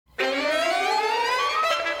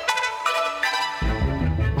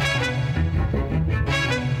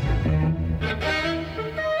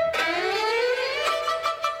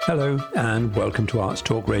Hello and welcome to Arts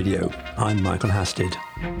Talk Radio. I'm Michael Hasted.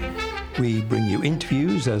 We bring you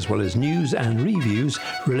interviews as well as news and reviews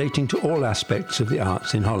relating to all aspects of the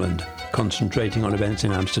arts in Holland, concentrating on events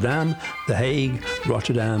in Amsterdam, The Hague,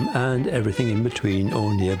 Rotterdam and everything in between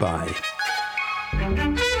or nearby.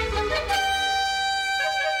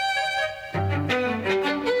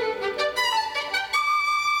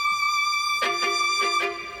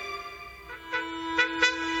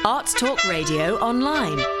 Arts Talk Radio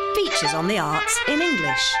Online. Features on the arts in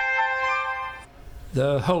English.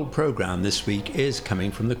 The whole programme this week is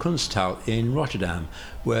coming from the Kunsthal in Rotterdam,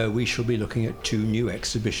 where we shall be looking at 2 new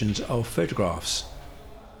exhibitions of photographs.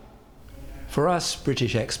 For us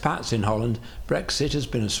British expats in Holland, Brexit has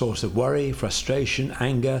been a source of worry, frustration,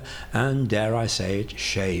 anger and, dare I say it,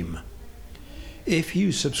 shame. If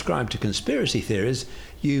you subscribe to conspiracy theories,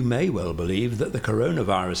 you may well believe that the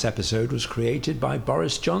coronavirus episode was created by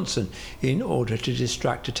Boris Johnson in order to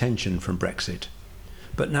distract attention from Brexit.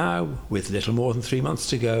 But now, with little more than 3 months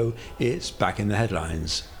to go, it's back in the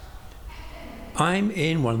headlines. I'm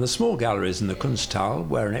in one of the small galleries in the Kunsthal,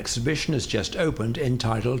 where an exhibition has just opened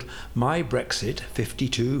entitled My Brexit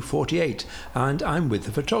 5248, and I'm with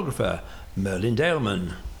the photographer, Merlin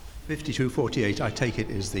Daleman. 5248, I take it,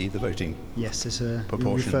 is the voting. Yes, it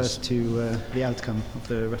proportions. refers to the outcome of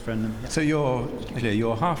the referendum. Yeah. So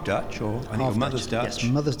you're half Dutch, or I think your mother's Dutch.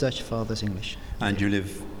 Yes, mother's Dutch, father's English. And you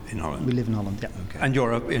live in Holland. We live in Holland. Yeah. Okay. And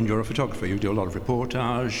you're a photographer. You do a lot of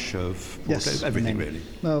reportage of everything, mainly. Really.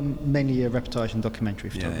 Well, mainly reportage and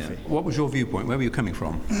documentary photography. Yeah. What was your viewpoint? Where were you coming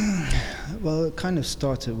from? Well, it kind of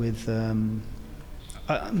started with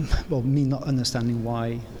me not understanding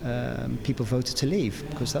why people voted to leave,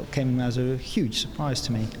 because that came as a huge surprise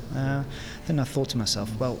to me. Then I thought to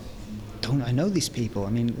myself, well, don't I know these people? I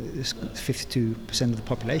mean, it's 52% of the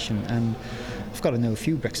population, and I've got to know a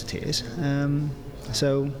few Brexiteers.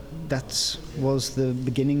 So that was the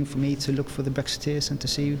beginning for me to look for the Brexiteers and to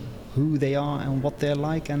see who they are and what they're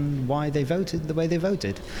like and why they voted the way they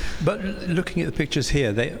voted. But looking at the pictures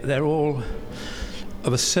here, they're all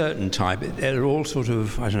of a certain type. They're all sort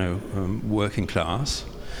of, working class.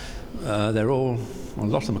 A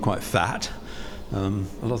lot of them are quite fat. A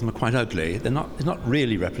lot of them are quite ugly. They're not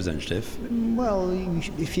really representative. Well,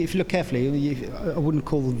 if you look carefully, I wouldn't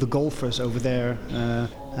call the golfers over there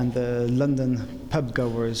and the London pub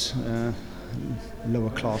goers lower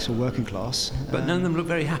class or working class. But none of them look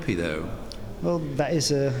very happy, though. Well, that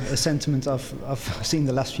is a sentiment I've seen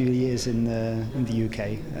the last few years in the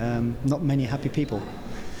UK. Not many happy people.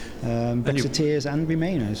 Brexiteers and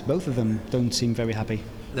Remainers, both of them don't seem very happy.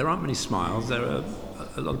 There aren't many smiles. There are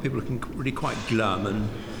a lot of people looking really quite glum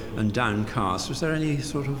and downcast. Was there any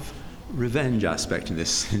sort of revenge aspect in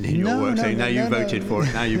this in your work? Saying now you voted for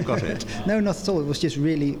it, now you've got it. No, not at all. It was just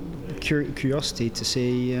really curiosity to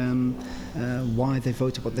see why they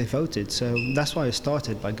voted what they voted. So that's why I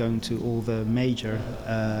started by going to all the major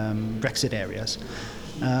Brexit areas,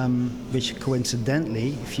 which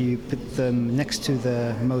coincidentally, if you put them next to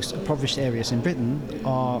the most impoverished areas in Britain,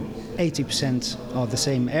 are 80% are the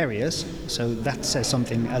same areas. So that says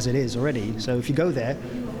something as it is already. So if you go there,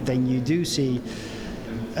 then you do see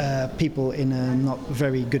people in a not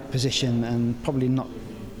very good position and probably not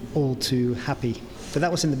all too happy. But that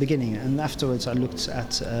was in the beginning, and afterwards I looked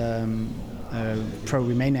at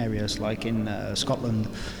pro-Remain areas like in Scotland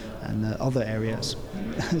and other areas.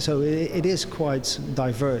 So it is quite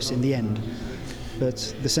diverse in the end,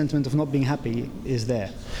 but the sentiment of not being happy is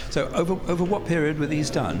there. So over what period were these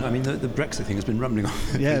done? I mean, the Brexit thing has been rumbling on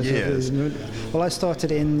for years. Well, I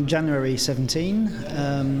started in January 17,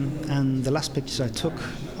 and the last pictures I took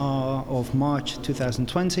are of March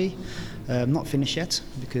 2020. Not finished yet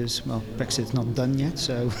because, well, Brexit's not done yet,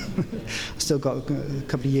 so I've still got a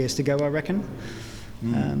couple of years to go, I reckon.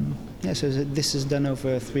 So this is done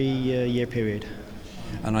over a 3-year period.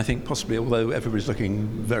 And I think possibly, although everybody's looking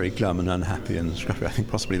very glum and unhappy and scruffy, I think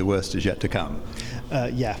possibly the worst is yet to come.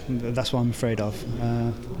 That's what I'm afraid of.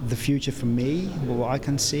 The future for me, what I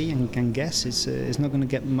can see and can guess, is not going to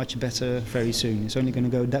get much better very soon. It's only going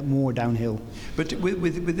to go more downhill. But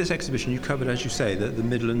with this exhibition, you covered, as you say, the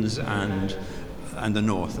Midlands and the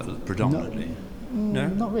North predominantly. No?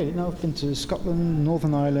 Not really. No, I've been to Scotland,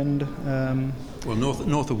 Northern Ireland. Well,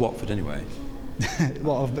 north of Watford, anyway.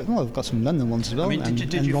 Well, I've got some London ones as well. I mean,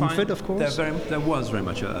 did you Romford, find of course. There was very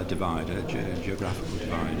much a divide, a geographical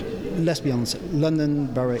divide. Let's be honest, London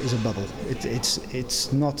Borough is a bubble.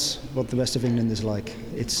 It's not what the rest of England is like.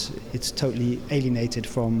 It's totally alienated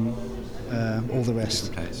from all the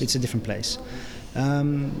rest. It's a different place.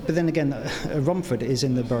 But then again, Romford is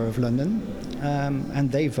in the Borough of London,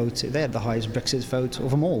 and they had the highest Brexit vote of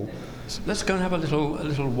them all. Let's go and have a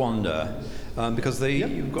little wander, because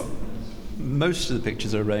you've got most of the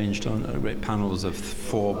pictures are arranged on great panels of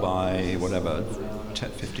 4 by whatever,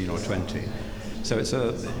 15 or 20. So it's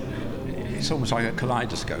almost like a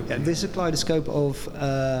kaleidoscope. Yeah, this is a kaleidoscope of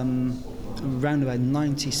around about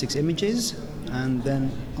 96 images, and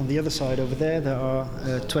then on the other side over there are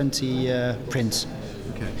 20 prints.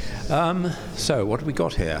 Okay. So what have we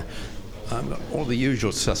got here? All the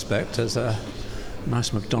usual suspect. There's a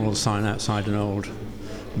nice McDonald's sign outside an old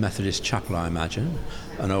Methodist chapel, I imagine,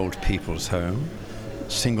 an old people's home,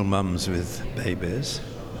 single mums with babies.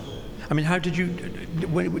 I mean, how did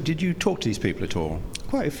you talk to these people at all?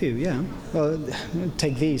 Quite a few, yeah. Well,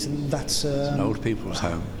 take these. That's it's an old people's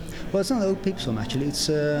home. Well, it's not an old people's home actually. It's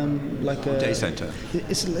like a day centre.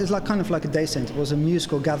 It's like kind of like a day centre. It was a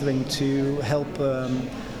musical gathering to help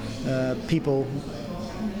people,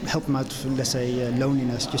 help them out from, let's say,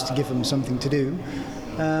 loneliness, just to give them something to do.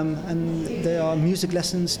 And there are music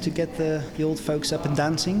lessons to get the old folks up and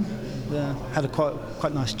dancing. Had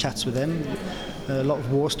quite nice chats with them. A lot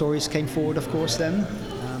of war stories came forward, of course, then.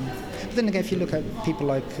 But then again, if you look at people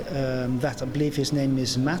like that, I believe his name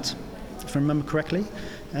is Matt, if I remember correctly,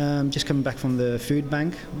 just coming back from the food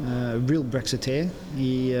bank, real Brexiteer.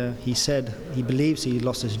 He said he believes he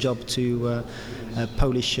lost his job to a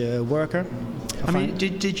Polish worker. I mean,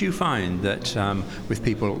 did you find that with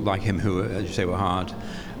people like him who, as you say, were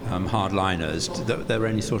hardliners, that there were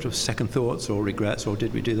any sort of second thoughts or regrets, or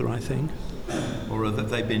did we do the right thing? Or have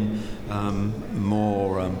they been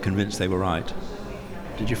more convinced they were right?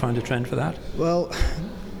 Did you find a trend for that? Well,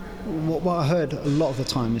 what I heard a lot of the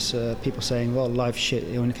time is people saying, well, life's shit,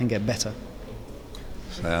 it only can get better.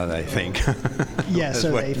 So they think. Yeah,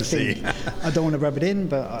 so they think. See. I don't want to rub it in,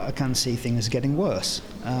 but I can see things getting worse.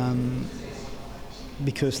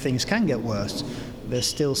 Because things can get worse. There's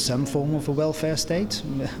still some form of a welfare state.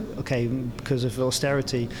 Okay, because of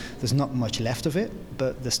austerity, there's not much left of it,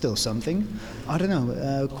 but there's still something. I don't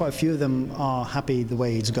know, quite a few of them are happy the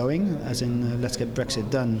way it's going, as in let's get Brexit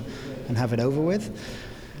done and have it over with.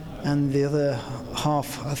 And the other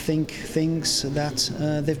half, I think, thinks that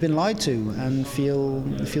they've been lied to and feel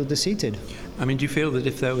defeated. I mean, do you feel that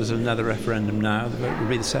if there was another referendum now, the vote would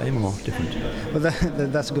be the same or different? Well,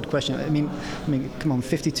 that's a good question. I mean, come on,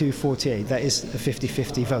 52-48, that is a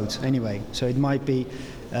 50-50 vote anyway. So it might be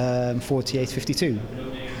 48-52.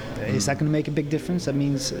 Is that going to make a big difference? That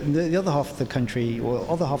means the other half of the country, or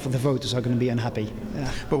other half of the voters, are going to be unhappy.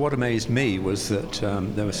 But what amazed me was that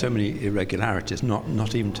there were so many irregularities,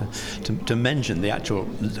 not even to mention the actual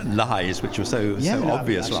lies, which were so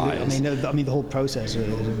obvious lies. I mean, the whole process has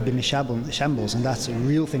been a shambles, and that's a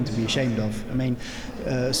real thing to be ashamed of. I mean,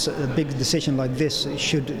 so a big decision like this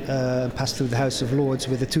should pass through the House of Lords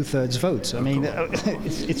with a 2/3 vote. I mean,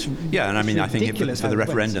 it's yeah, and I mean, I think for the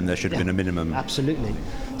referendum there should have been a minimum. Absolutely.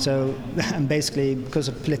 So, and basically, because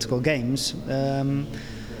of political games, I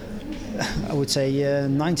would say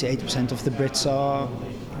 98% of the Brits are,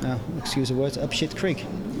 excuse the word, up shit creek.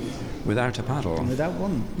 Without a paddle? Without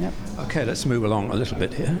one, yeah. Okay, let's move along a little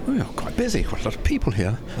bit here. Oh, you're quite busy, quite a lot of people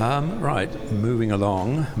here. Right, moving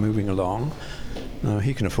along. No,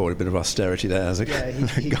 he can afford a bit of austerity there. There's a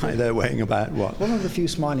guy there weighing about what? One of the few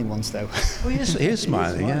smiling ones, though. Oh, he is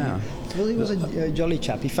smiling, yeah. Well, he was a jolly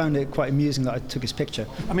chap. He found it quite amusing that I took his picture.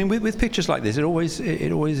 I mean, with pictures like this, it always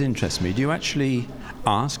interests me. Do you actually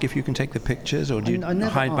ask if you can take the pictures, or do you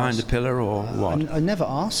hide behind a pillar, or what? I never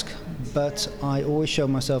ask, but I always show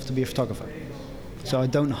myself to be a photographer. So I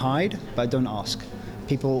don't hide, but I don't ask.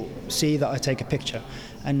 People see that I take a picture,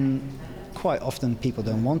 and quite often people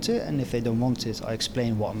don't want it, and if they don't want it, I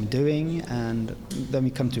explain what I'm doing, and then we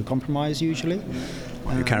come to a compromise usually.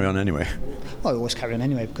 Well, you carry on anyway. Well, I always carry on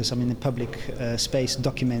anyway because I'm in the public space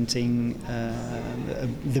documenting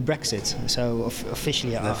the Brexit. So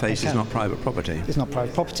officially, their face is not private property. It's not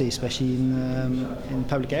private property, especially in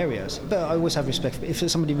public areas. But I always have respect for, if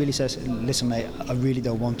somebody really says, "Listen, mate, I really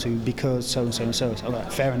don't want to because so and so and so." All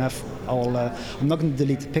right, fair enough. I'm not going to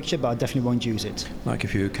delete the picture, but I definitely won't use it. Like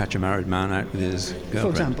if you catch a married man out with his girlfriend. For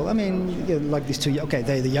example, I mean, like these two. Okay,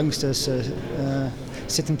 they're the youngsters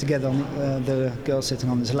sitting together, on the girl sitting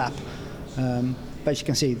on his lap. But you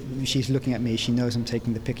can see she's looking at me, she knows I'm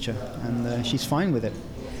taking the picture, and she's fine with it.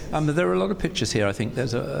 There are a lot of pictures here. I think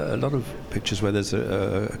there's a lot of pictures where there's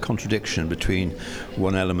a contradiction between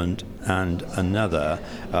one element and another.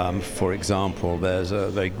 For example, there's a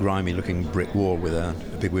very grimy looking brick wall with a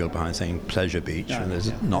big wheel behind saying Pleasure Beach, and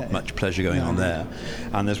there's not much pleasure going on there.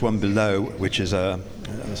 And there's one below which is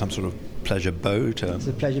some sort of pleasure boat. It's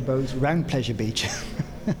a pleasure boat around Pleasure Beach.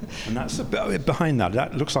 And that's behind that.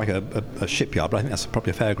 That looks like a shipyard, but I think that's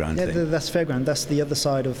probably a fairground thing. That's fairground. That's the other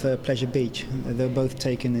side of Pleasure Beach. They're both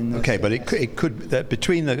taken in. Okay, but it could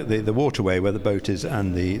between the waterway where the boat is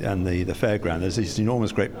and the fairground. There's this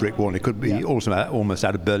enormous great brick wall. And it could be also almost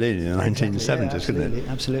out of Berlin in the 1970s, couldn't it?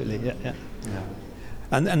 Absolutely, yeah.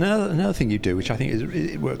 And another thing you do, which I think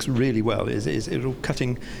it works really well, is it'll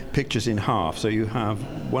cutting pictures in half. So you have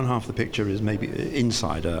one half of the picture is maybe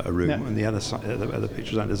inside a room, and the other side, the other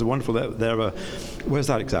pictures out. There's a wonderful where's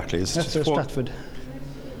that exactly? That's Stratford.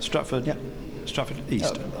 Stratford. Yeah. Stratford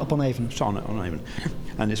East. Up on Avon. On Avon.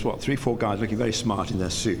 And it's 3-4 guys looking very smart in their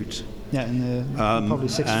suits. Yeah, in probably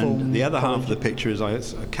sixth form. And the other college. half of the picture is like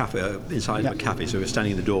a cafe inside of a cafe. So we're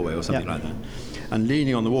standing in the doorway or something like that. And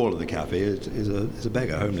leaning on the wall of the cafe is a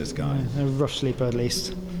beggar, homeless guy. A rough sleeper at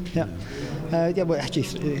least. Yeah. Well, actually,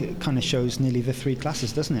 it kind of shows nearly the three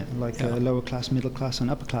classes, doesn't it? Like lower class, middle class,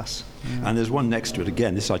 and upper class. And there's one next to it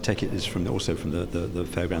again. This, I take it, is also from the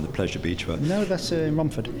fairground, the Pleasure Beach. No, that's in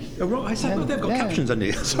Romford. Oh, right. I said, they've got captions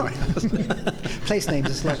underneath. Sorry. Place names.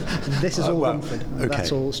 It's like this is all Romford. Okay.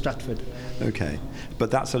 That's all Stratford. Okay,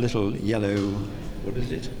 but that's a little yellow. What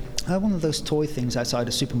is it? One of those toy things outside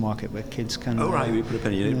a supermarket where kids can. Oh right, you put a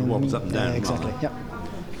penny in, it wobbles up and down. Exactly. Yeah.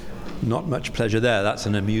 Not much pleasure there. That's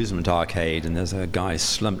an amusement arcade, and there's a guy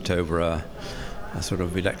slumped over a sort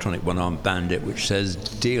of electronic one-armed bandit which says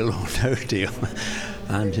 "deal or no deal,"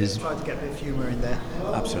 and his. Try to get a bit of humour in there.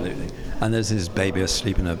 Absolutely. And there's his baby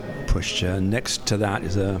asleep in a pushchair. Next to that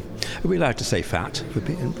is Are we allowed to say fat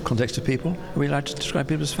in context of people? Are we allowed to describe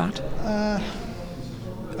people as fat?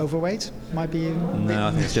 Overweight might be. No,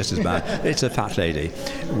 I think it's just as bad. It's a fat lady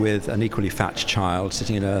with an equally fat child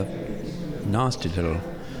sitting in a nasty little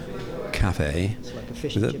cafe Like a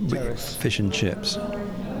fish with and chip terrace. fish and chips.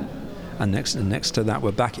 And next to that,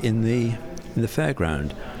 we're back in the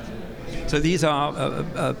fairground. So these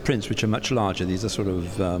are prints which are much larger. These are sort of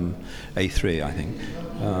A3, I think.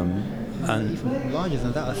 And even larger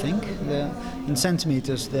than that, I think. In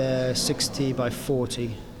centimetres, they're 60 by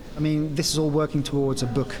 40. I mean, this is all working towards a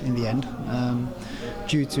book in the end.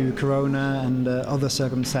 Due to Corona and other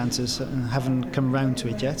circumstances, haven't come around to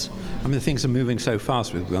it yet. I mean, things are moving so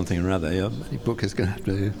fast with one thing or another. Your book is going to have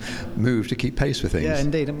to move to keep pace with things. Yeah,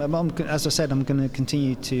 indeed. As I said, I'm going to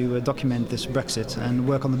continue to document this Brexit and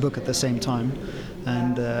work on the book at the same time.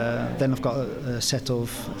 And then I've got a set of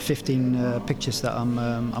 15 pictures that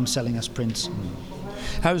I'm selling as prints.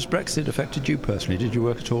 How has Brexit affected you personally? Did you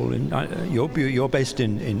work at all in? You're based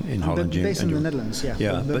in Holland. Based in the Netherlands, yeah.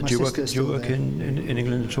 Yeah, but do you work in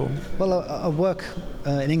England at all? Well, I work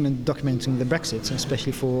in England documenting the Brexit,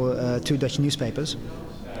 especially for 2 Dutch newspapers.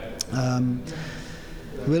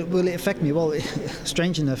 Will it affect me? Well,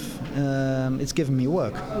 strange enough, it's given me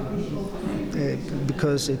work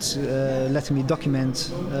because it's letting me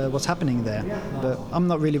document what's happening there. But I'm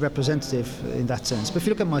not really representative in that sense. But if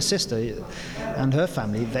you look at my sister and her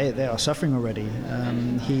family, they are suffering already.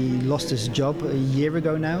 He lost his job a year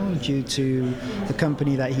ago now due to the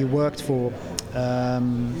company that he worked for.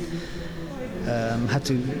 Had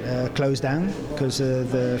to close down because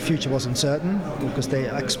the future was uncertain because they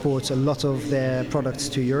export a lot of their products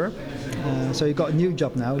to Europe. So he got a new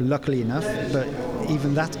job now, luckily enough, but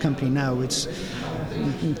even that company now, it's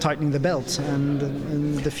tightening the belt and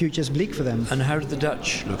the future is bleak for them. And how did the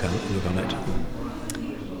Dutch look on it?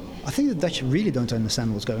 I think the Dutch really don't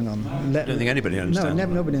understand what's going on. I don't think anybody understands. No,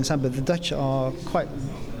 nobody understands, but the Dutch are quite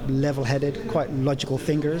level-headed, quite logical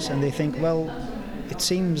thinkers, and they think, well, it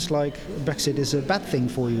seems like Brexit is a bad thing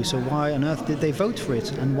for you, so why on earth did they vote for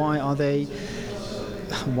it? And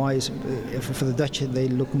for the Dutch, they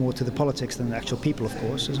look more to the politics than the actual people, of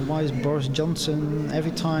course. So why is Boris Johnson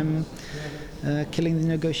every time killing the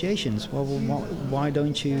negotiations? Well, why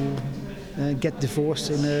don't you get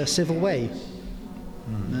divorced in a civil way?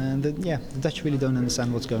 And the Dutch really don't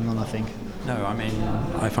understand what's going on, I think. No, I mean,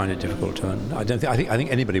 I find it difficult to. I think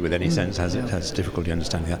anybody with any sense has difficulty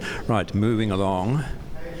understanding that. Right, moving along.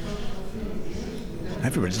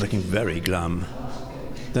 Everybody's looking very glum.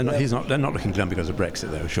 They're not looking glum because of Brexit,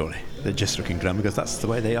 though. Surely they're just looking glum because that's the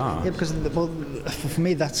way they are. Yeah, because for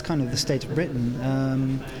me, that's kind of the state of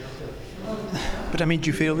Britain. But I mean, do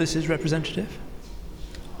you feel this is representative?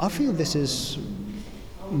 I feel this is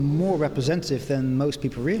more representative than most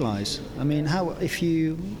people realise. I mean, I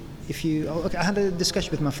had a discussion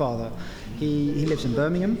with my father. He lives in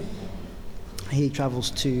Birmingham. He travels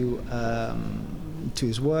to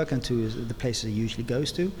his work and to the places he usually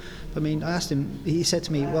goes to. I mean, I asked him. He said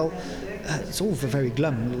to me, "Well, it's all very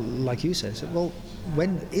glum, like you said." I said, "Well,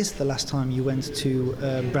 when is the last time you went to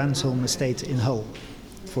Bransholm Estate in Hull?"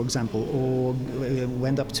 for example, or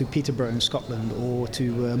went up to Peterborough in Scotland, or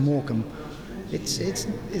to Morecambe.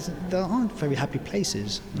 There aren't very happy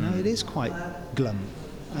places. It is quite glum.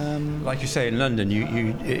 Like you say, in London,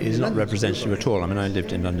 it is not representative at all. I mean, I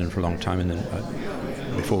lived in London for a long time, and then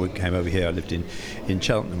before we came over here, I lived in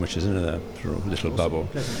Cheltenham, which is another sort of little bubble.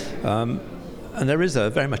 And there is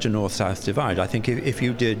very much a north-south divide. I think if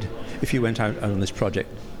you went out on this project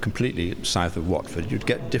completely south of Watford, you'd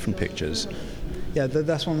get different pictures. Yeah,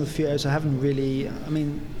 that's one of the few areas I haven't really. I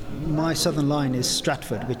mean, my southern line is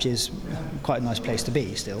Stratford, which is quite a nice place to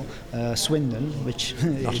be still. Swindon, which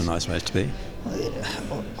not a nice place to be.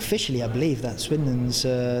 Officially, I believe that Swindon's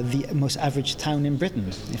the most average town in Britain,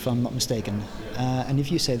 if I'm not mistaken. And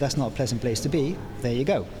if you say that's not a pleasant place to be, there you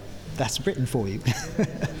go. That's Britain for you.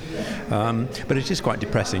 But it is quite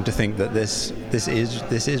depressing to think that this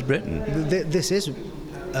is Britain. This is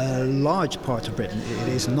a large part of Britain. It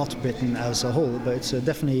is not Britain as a whole, but it's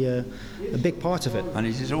definitely a big part of it. And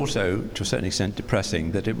it is also, to a certain extent,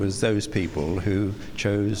 depressing that it was those people who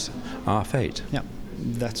chose our fate. Yeah,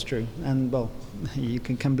 that's true. And, well, you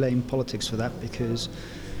can blame politics for that, because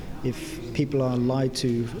if people are lied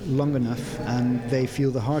to long enough and they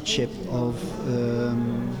feel the hardship of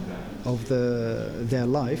their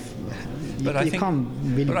life, you can't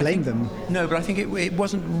really blame them. No, but I think it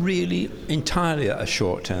wasn't really entirely a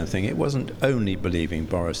short-term thing. It wasn't only believing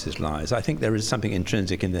Boris's lies. I think there is something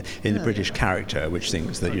intrinsic in the British character which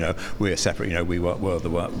thinks that we're separate. We won the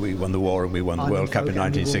war and we won the World Cup in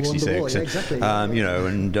 1966. Yeah, exactly.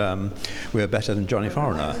 And we're better than Johnny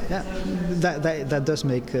Foreigner. Yeah, that does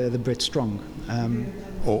make the Brits strong.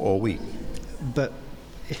 Or weak. But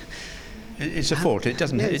it's a fault. It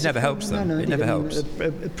doesn't. It never helps them. No, it never helps.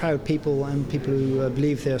 Proud people and people who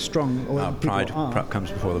believe they're strong. Or pride comes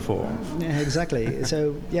before the fall. Yeah, exactly.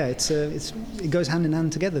 So yeah, it goes hand in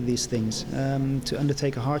hand together. These things. To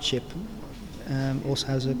undertake a hardship also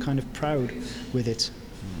has a kind of proud with it.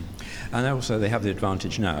 And also they have the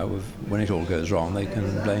advantage now of when it all goes wrong, they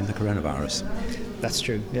can blame the coronavirus. That's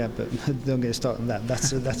true, yeah, but don't get started on that.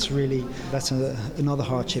 That's another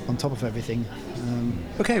hardship on top of everything.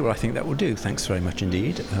 Okay, well I think that will do. Thanks very much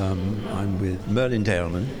indeed. I'm with Merlin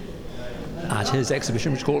Daleman at his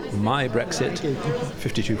exhibition, which is called My Brexit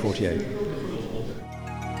 5248.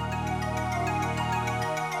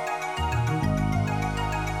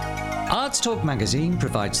 Arts Talk magazine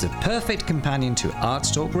provides the perfect companion to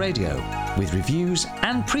Arts Talk Radio, with reviews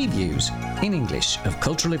and previews in English of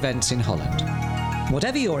cultural events in Holland.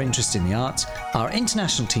 Whatever your interest in the arts, our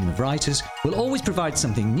international team of writers will always provide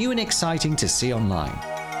something new and exciting to see online.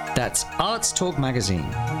 That's Arts Talk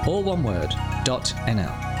Magazine, all one word,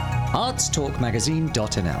 .nl.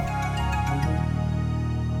 artstalkmagazine.nl.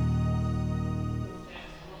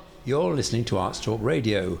 You're listening to Arts Talk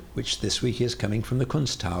Radio, which this week is coming from the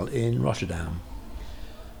Kunsthal in Rotterdam.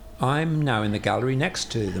 I'm now in the gallery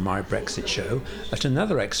next to the My Brexit show at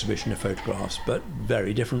another exhibition of photographs, but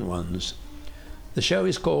very different ones. The show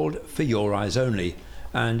is called For Your Eyes Only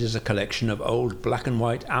and is a collection of old black and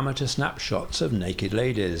white amateur snapshots of naked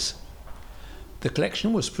ladies. The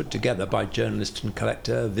collection was put together by journalist and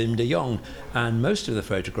collector Wim de Jong, and most of the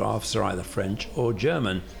photographs are either French or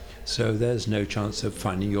German, so there's no chance of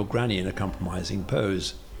finding your granny in a compromising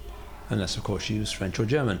pose, unless of course you use French or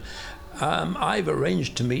German. I've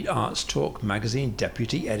arranged to meet Arts Talk magazine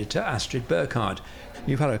deputy editor Astrid Burkhardt.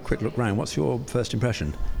 You've had a quick look round. What's your first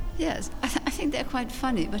impression? Yes, I think they're quite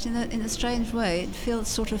funny, but in a strange way, it feels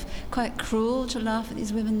sort of quite cruel to laugh at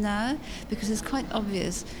these women now, because it's quite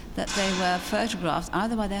obvious that they were photographed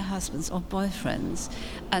either by their husbands or boyfriends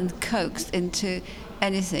and coaxed into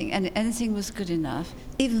anything, and anything was good enough,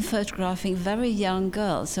 even photographing very young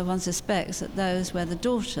girls, so one suspects that those were the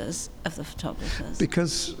daughters of the photographers.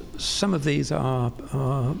 Because some of these are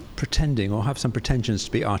pretending or have some pretensions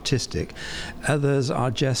to be artistic. Others are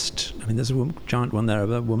just, there's a giant one there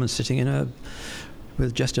of a woman sitting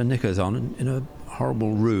with just her knickers on in a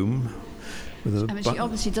horrible room. She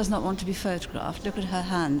obviously does not want to be photographed. Look at her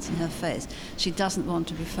hands and her face. She doesn't want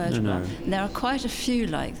to be photographed. No. And there are quite a few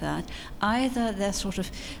like that. Either they're sort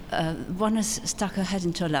of, one has stuck her head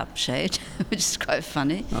into a lampshade, which is quite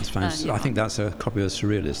funny. That's funny. I think that's a copy of the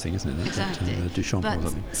Surrealist thing, isn't it? Exactly. Duchamp or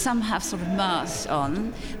something. Some have sort of masks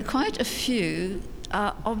on. Quite a few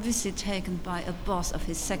are obviously taken by a boss of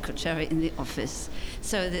his secretary in the office.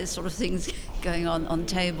 So there's sort of things going on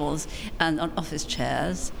tables and on office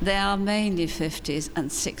chairs. They are mainly 50s and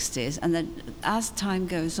 60s, and then as time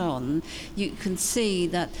goes on, you can see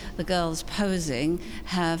that the girls posing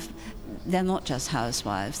they're not just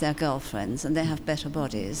housewives, they're girlfriends, and they have better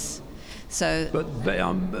bodies. So, But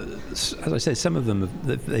as I say, some of them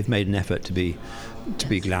they've made an effort to be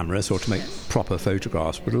glamorous or to make proper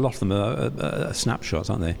photographs, but a lot of them are snapshots,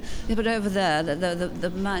 aren't they? yeah, but over there, the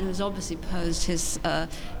man who's obviously posed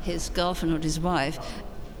his girlfriend or his wife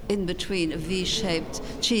in between a V-shaped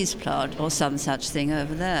cheese plant or some such thing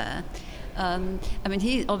over there. I mean,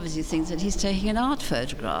 he obviously thinks that he's taking an art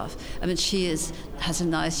photograph. I mean, she has a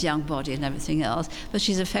nice young body and everything else, but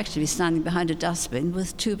she's effectively standing behind a dustbin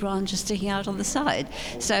with two branches sticking out on the side.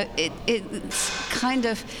 So it's kind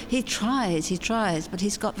of, he tries, but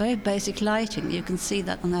he's got very basic lighting. You can see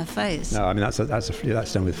that on her face. No, I mean, that's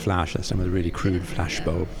done with flash. That's done with a really crude flash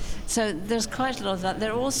bulb. So there's quite a lot of that.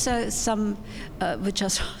 There are also some which are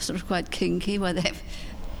sort of quite kinky, where they've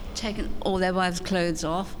taken all their wives' clothes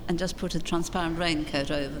off and just put a transparent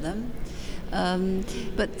raincoat over them.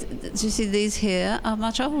 But you see, these here are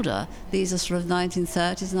much older. These are sort of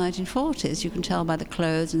 1930s, 1940s. You can tell by the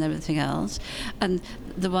clothes and everything else. And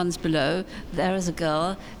the ones below, there is a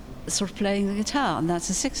girl sort of playing the guitar, and that's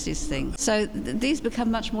a 60s thing. So these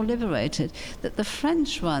become much more liberated. That the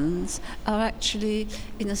French ones are actually,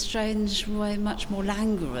 in a strange way, much more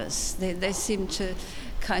languorous. They seem to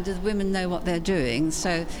kind of, women know what they're doing,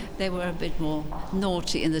 so they were a bit more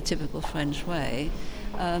naughty in the typical French way.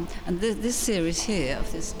 And this series here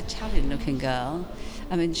of this Italian-looking girl,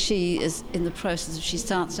 I mean, she is in the process of, she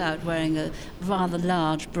starts out wearing a rather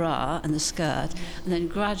large bra and a skirt, and then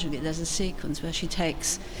gradually there's a sequence where she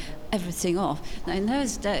takes everything off. Now, in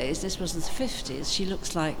those days, this was the 50s, she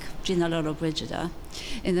looks like Gina Lollobrigida.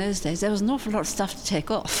 In those days, there was an awful lot of stuff to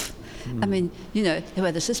take off. I mean, you know, there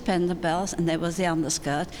were the suspender belts, and there was the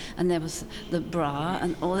underskirt, and there was the bra,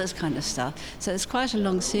 and all this kind of stuff. So there's quite a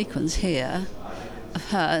long sequence here of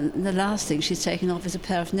her, and the last thing she's taken off is a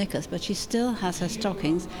pair of knickers, but she still has her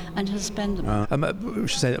stockings and her suspender belt. We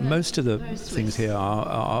should say that most of the things here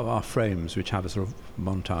are frames which have a sort of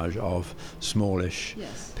montage of smallish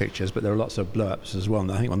pictures, but there are lots of blow-ups as well.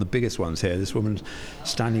 And I think one of the biggest ones here, this woman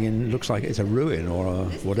standing in, looks like it's a ruin or a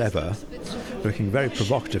whatever, looking very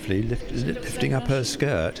provocatively, lifting up her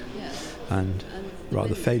skirt, and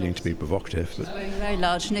rather failing to be provocative. But Wearing very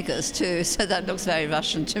large knickers too, so that looks very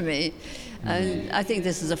Russian to me. I think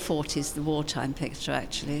this is a 40s, the wartime picture,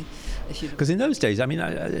 actually. Because in those days, I mean,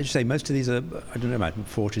 I should say most of these are, I don't know, about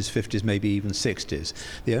 40s, 50s, maybe even 60s.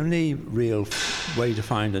 The only real way to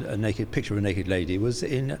find a naked picture of a naked lady was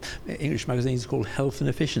in English magazines called Health and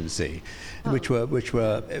Efficiency, which were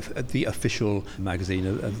the official magazine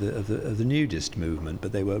of the nudist movement,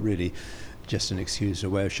 but they were really just an excuse, a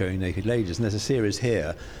way of showing naked ladies. And there's a series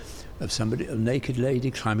here of a naked lady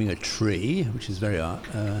climbing a tree, which is very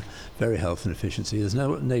Health and Efficiency. There's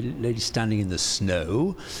no lady standing in the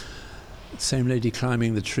snow. Same lady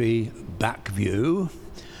climbing the tree, back view,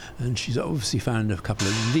 and she's obviously found a couple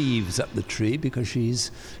of leaves up the tree because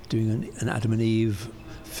she's doing an Adam and Eve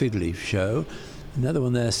fig leaf show. Another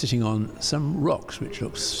one there sitting on some rocks, which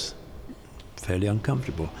looks fairly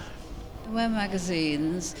uncomfortable. There were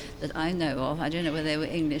magazines that I know of, I don't know whether they were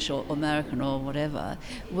English or American or whatever,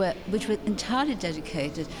 which were entirely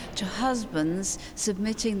dedicated to husbands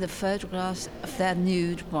submitting the photographs of their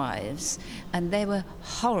nude wives, and they were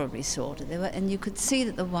horribly sordid. And you could see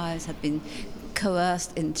that the wives had been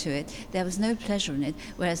coerced into it. There was no pleasure in it,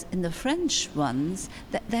 whereas in the French ones,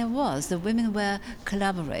 there was. The women were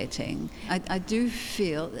collaborating. I do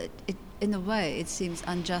feel that in a way, it seems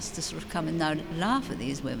unjust to sort of come and now laugh at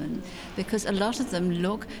these women, because a lot of them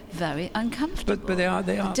look very uncomfortable. But they are.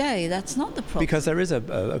 Today, that's not the problem. Because there is a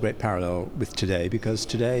great parallel with today, because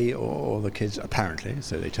today all the kids, apparently,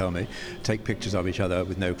 so they tell me, take pictures of each other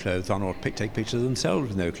with no clothes on, or take pictures of themselves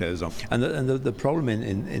with no clothes on. And the problem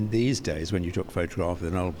in these days, when you took a photograph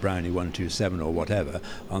with an old Brownie 127 or whatever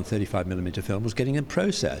on 35mm film, was getting them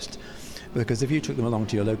processed. Because if you took them along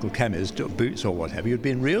to your local chemist, or Boots or whatever, you'd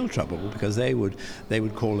be in real trouble, because they would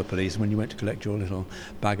call the police. When you went to collect your little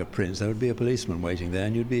bag of prints, there would be a policeman waiting there,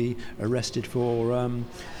 and you'd be arrested for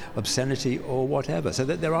obscenity or whatever. So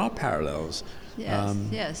that there are parallels.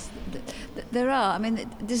 Yes, there are. I mean,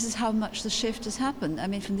 this is how much the shift has happened. I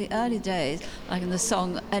mean, from the early days, like in the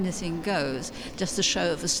song Anything Goes, just the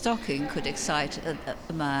show of a stocking could excite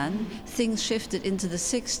a man. Things shifted into the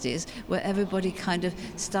 60s, where everybody kind of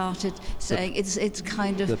started saying it's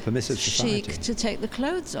kind of the permissive chic society to take the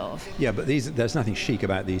clothes off. Yeah, but there's nothing chic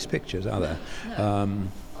about these pictures, are there? No.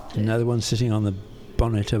 Another one sitting on the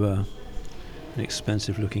bonnet of an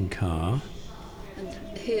expensive-looking car.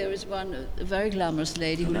 Here is one, a very glamorous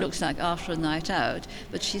lady who looks like after a night out,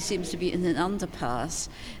 but she seems to be in an underpass,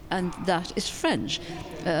 and that is French.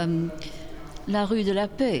 La Rue de la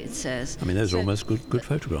Paix, it says. I mean, those are almost good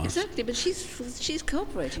photographs. Exactly, but she's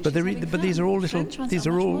cooperating. But, She's these are all having little. fun. French ones These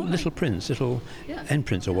are are much all more little prints, little end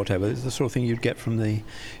prints or whatever. It's the sort of thing you'd get from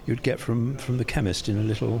the chemist in a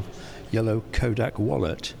little yellow Kodak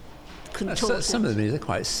wallet. Some of them they're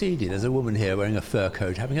quite seedy. There's a woman here wearing a fur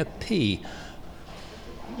coat, having a pee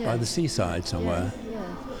by the seaside somewhere.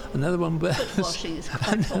 Another one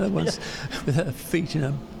another one's with her feet in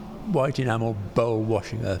a white enamel bowl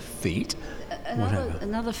washing her feet.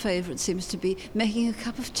 Another favourite seems to be making a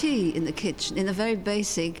cup of tea in the kitchen, in a very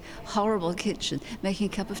basic, horrible kitchen, making a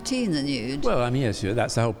cup of tea in the nude. Well, I mean, yes,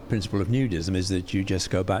 that's the whole principle of nudism, is that you just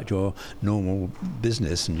go back to your normal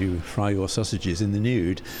business and you fry your sausages in the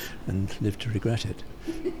nude and live to regret it.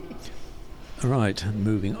 Right,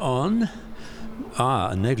 moving on.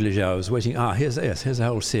 A negligee, I was waiting. Here's a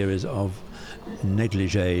whole series of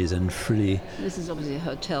negligees and frilly... This is obviously a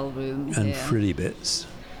hotel room and here. frilly bits.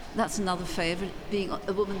 That's another favourite,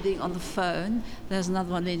 a woman being on the phone. There's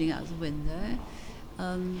another one leaning out the window.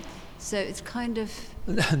 So it's kind of...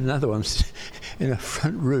 Another one's in a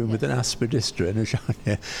front room with an aspidistra and a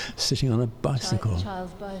charnier sitting on a bicycle.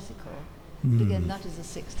 Child's bicycle. But again, that is a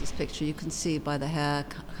 60s picture. You can see by the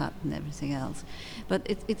haircut and everything else. But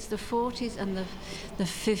it's the 40s and the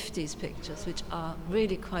 50s pictures, which are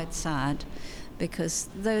really quite sad, because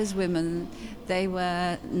those women, they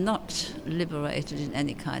were not liberated in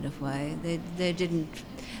any kind of way.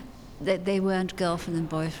 They weren't girlfriend and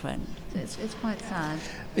boyfriend. It's quite sad.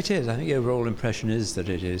 It is. I think the overall impression is that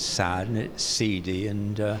it is sad and it's seedy,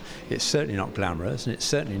 and it's certainly not glamorous and it's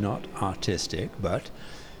certainly not artistic, but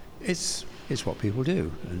it's what people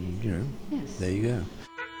do, and there you go.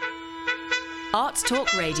 Arts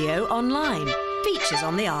Talk Radio Online. Features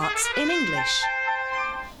on the arts in English.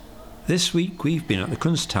 This week we've been at the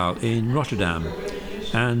Kunsthal in Rotterdam,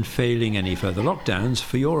 and failing any further lockdowns,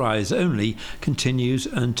 For Your Eyes Only continues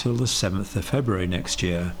until the 7th of February next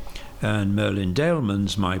year, and Merlin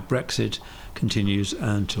Daleman's My Brexit continues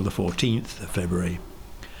until the 14th of February.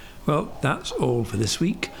 Well, that's all for this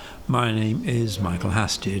week. My name is Michael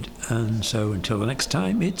Hasted, and so until the next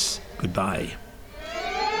time, it's goodbye.